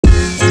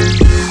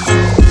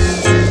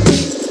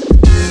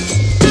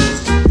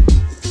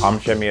I'm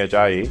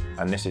Ajayi,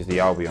 and this is the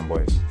Albion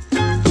boys.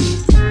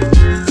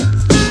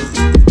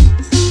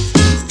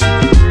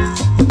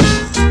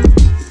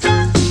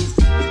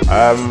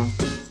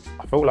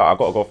 I feel like I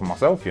got to go for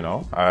myself, you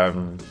know. I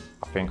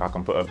think I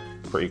can put a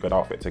pretty good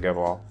outfit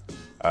together.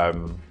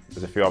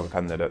 There's a few other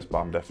candidates, but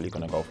I'm definitely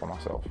going to go for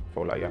myself. I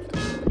feel like you have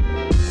to.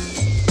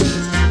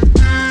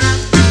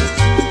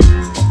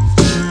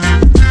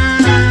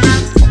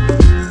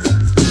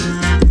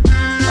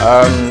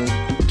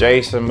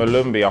 Jason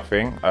Malumbi, I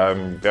think,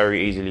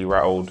 very easily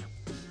rattled.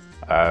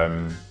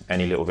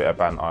 Any little bit of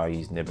banter,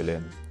 he's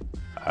nibbling.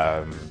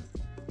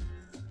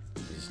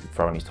 He's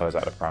throwing his toes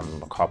out the pram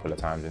a couple of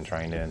times in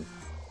training.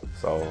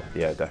 So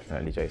yeah,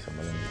 definitely Jason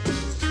Malumbi.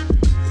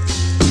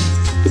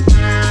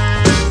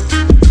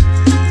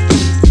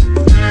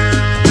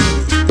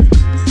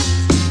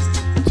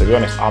 To be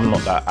honest, I'm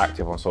not that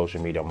active on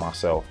social media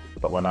myself,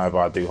 but whenever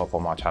I do hop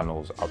on my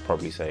channels, I'd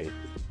probably say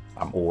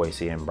I'm always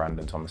seeing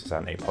Brandon Thomas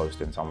Asante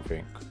posting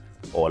something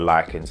or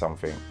liking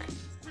something.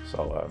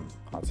 So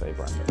I'd say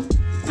Brandon.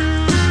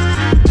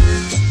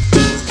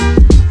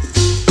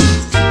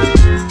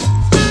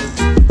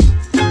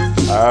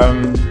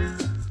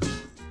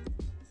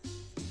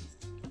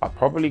 I'd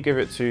probably give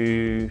it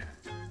to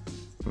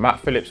Matt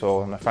Phillips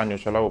or Nathaniel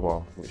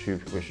Chaloba, which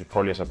is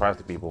probably a surprise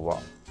to people,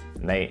 but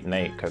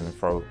Nate can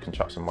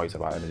chuck some weights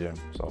about in the gym.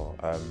 So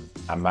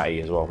and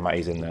Matty as well.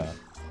 Matty's in there.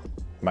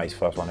 Matty's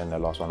first one in there,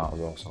 last one out as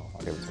well. So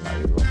I'll give it to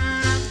Matty as well.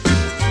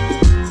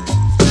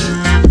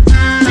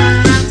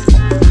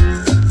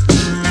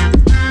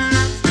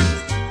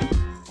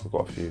 We've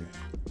got a few.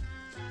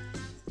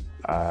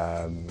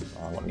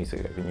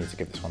 We need to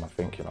give this one a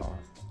think, you know.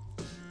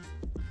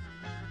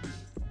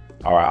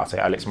 All right, I'll say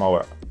Alex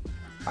Mowat.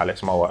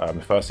 Alex Mowat,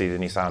 the first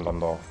season he signed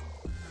under, I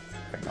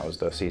think that was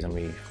the season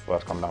we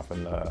first come down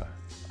from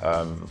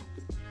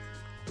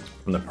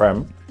the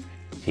Prem.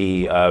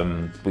 We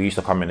used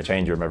to come in the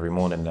change room every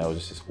morning. There was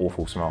just this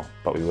awful smell,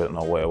 but we wouldn't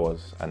know what it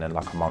was. And then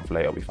like a month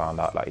later, we found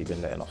out like he'd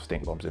been letting off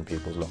stink bombs in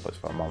people's lockers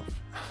for a month.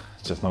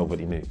 Just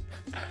nobody knew.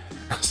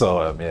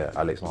 So yeah,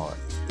 Alex Mowat.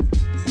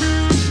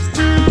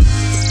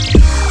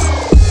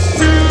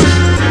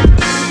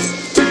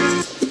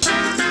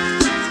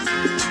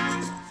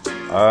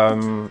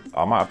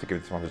 I might have to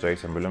give this one to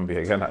Jason Malumbi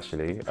again,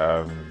 actually,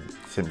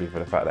 simply for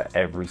the fact that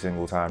every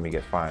single time he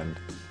gets fined,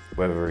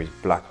 whether he's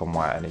black and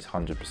white and he's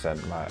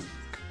 100% like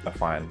a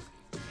fine,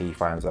 he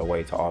finds a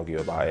way to argue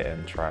about it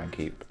and try and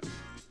keep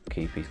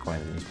his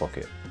coins in his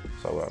pocket.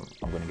 So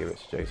I'm going to give it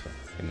to Jason.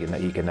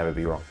 He can never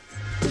be wrong.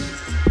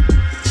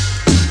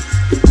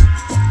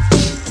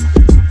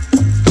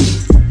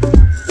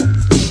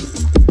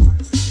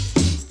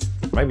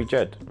 Maybe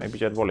Jed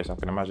Wallace. I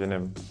can imagine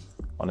him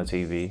on the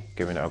TV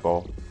giving it a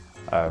go.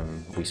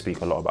 We speak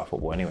a lot about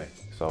football anyway,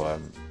 so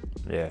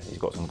yeah, he's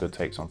got some good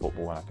takes on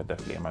football, and I could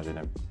definitely imagine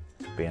him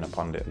being a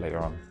pundit later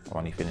on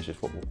when he finishes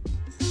football.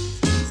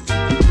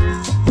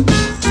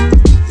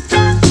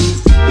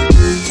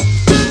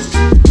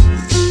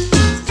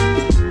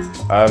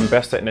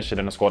 Best technician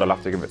in the squad, I'll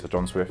have to give it to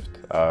John Swift.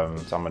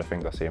 Some of the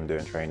things I see him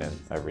doing training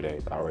every day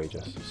is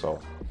outrageous. So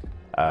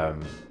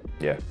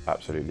yeah,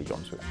 absolutely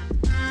John Swift.